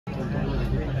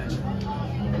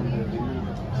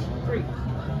free.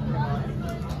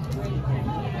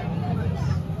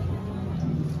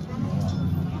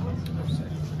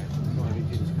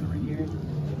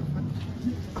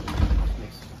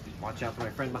 Watch out for my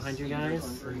friend behind you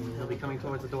guys. He'll be coming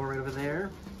towards the door right over there.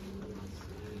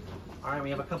 Alright, we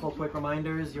have a couple quick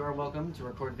reminders. You are welcome to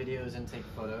record videos and take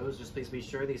photos. Just please be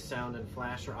sure these sound and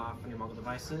flash are off on your mobile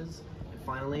devices. And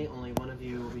finally, only one of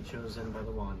you will be chosen by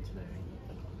the wand today.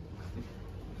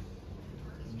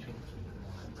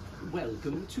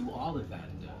 Welcome to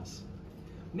Ollivanders,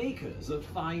 makers of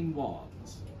fine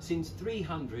wands since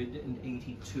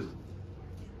 382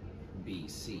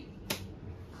 BC.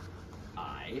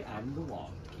 I am the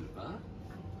wand keeper.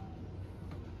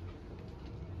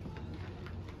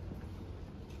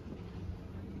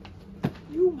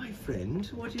 You, my friend,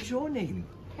 what is your name?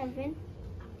 Kevin.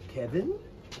 Kevin?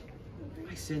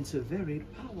 I sense a very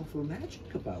powerful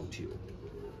magic about you.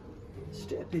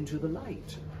 Step into the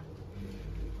light.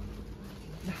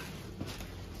 Now,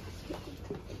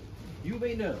 you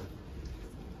may know.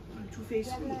 To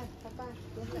face me.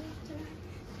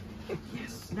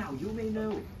 Yes, now you may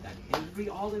know that every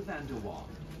Ollivander wand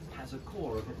has a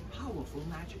core of a powerful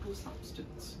magical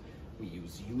substance. We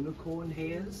use unicorn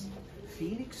hairs,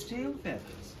 phoenix tail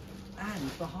feathers, and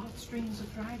the heartstrings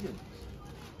of dragons.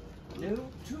 No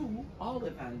two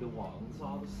Ollivander wands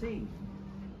are the same,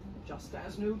 just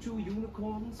as no two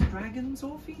unicorns, dragons,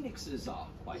 or phoenixes are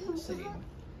quite the same.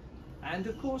 And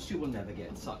of course you will never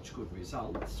get such good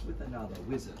results with another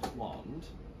wizard wand.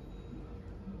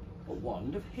 A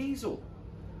wand of hazel,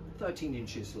 13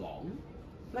 inches long,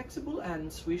 flexible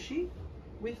and swishy,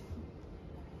 with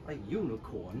a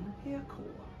unicorn hair core.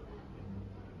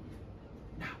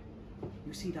 Now,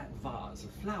 you see that vase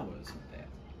of flowers up there?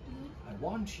 I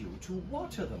want you to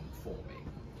water them for me.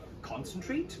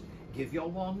 Concentrate, give your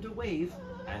wand a wave,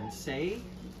 and say,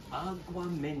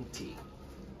 Aguamenti.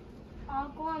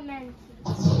 Aguamenti.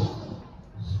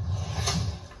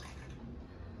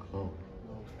 Oh.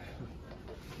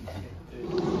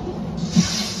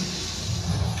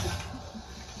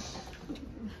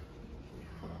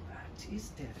 That is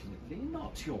definitely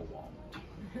not your wand.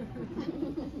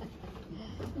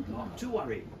 Not to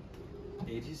worry.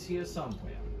 It is here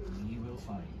somewhere. We will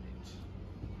find it.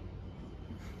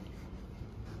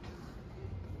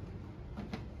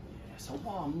 Yes, a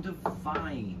wand of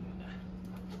vine.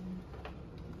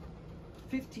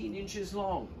 15 inches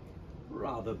long,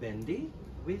 rather bendy,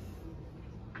 with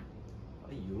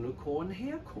a unicorn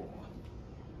hair core.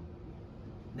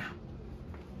 Now,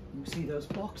 you see those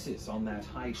boxes on that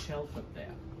high shelf up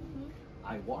there?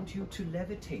 I want you to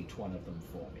levitate one of them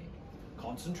for me.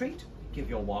 Concentrate, give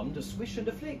your wand a swish and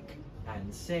a flick,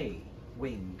 and say,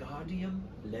 Wingardium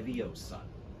Leviosa.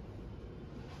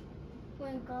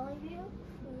 Wingardium?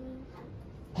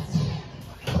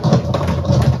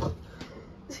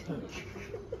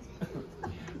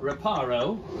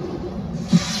 Reparo.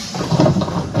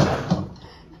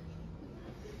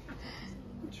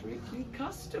 Tricky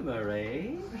customer,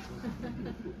 eh?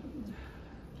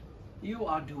 You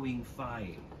are doing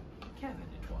fine. Kevin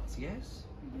it was, yes?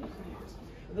 Yes.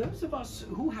 Those of us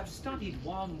who have studied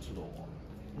wand lore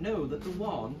know that the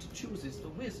wand chooses the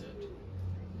wizard,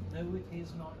 though it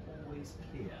is not always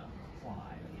clear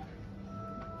why.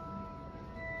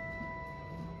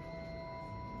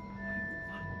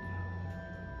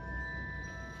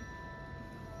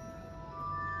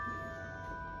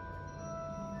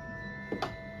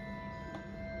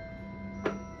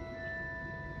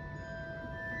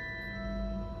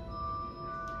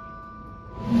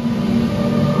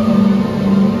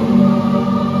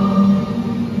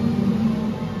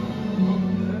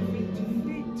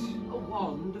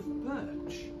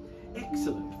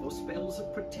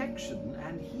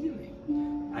 And healing,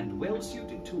 and well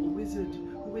suited to a wizard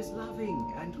who is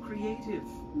loving and creative.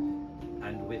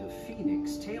 And with a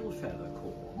phoenix tail feather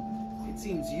core, it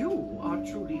seems you are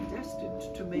truly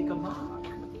destined to make a mark.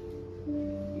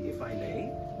 If I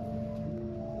may.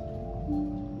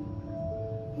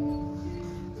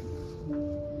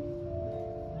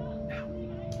 Now,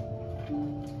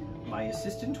 my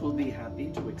assistant will be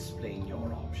happy to explain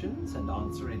your options and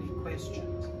answer any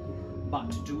questions.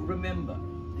 But do remember,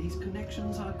 these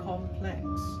connections are complex.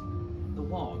 The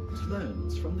wand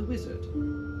learns from the wizard,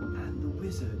 and the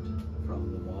wizard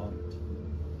from the wand.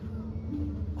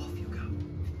 Off you go.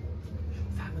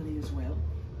 Family as well.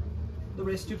 The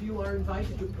rest of you are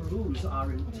invited to peruse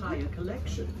our entire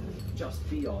collection just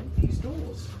beyond these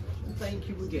doors. And thank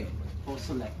you again for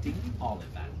selecting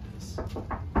Ollivanders.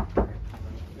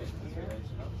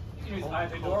 Use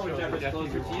either door, whichever's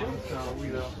closer to you. So we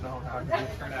don't know how to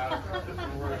turn out.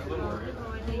 We're a little worried.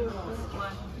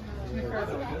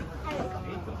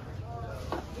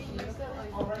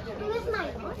 Where's my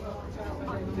wand?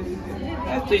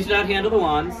 Please do not handle the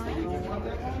wands.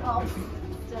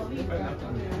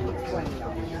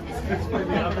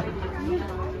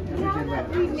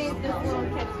 We made this little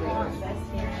kid's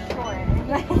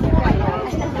room.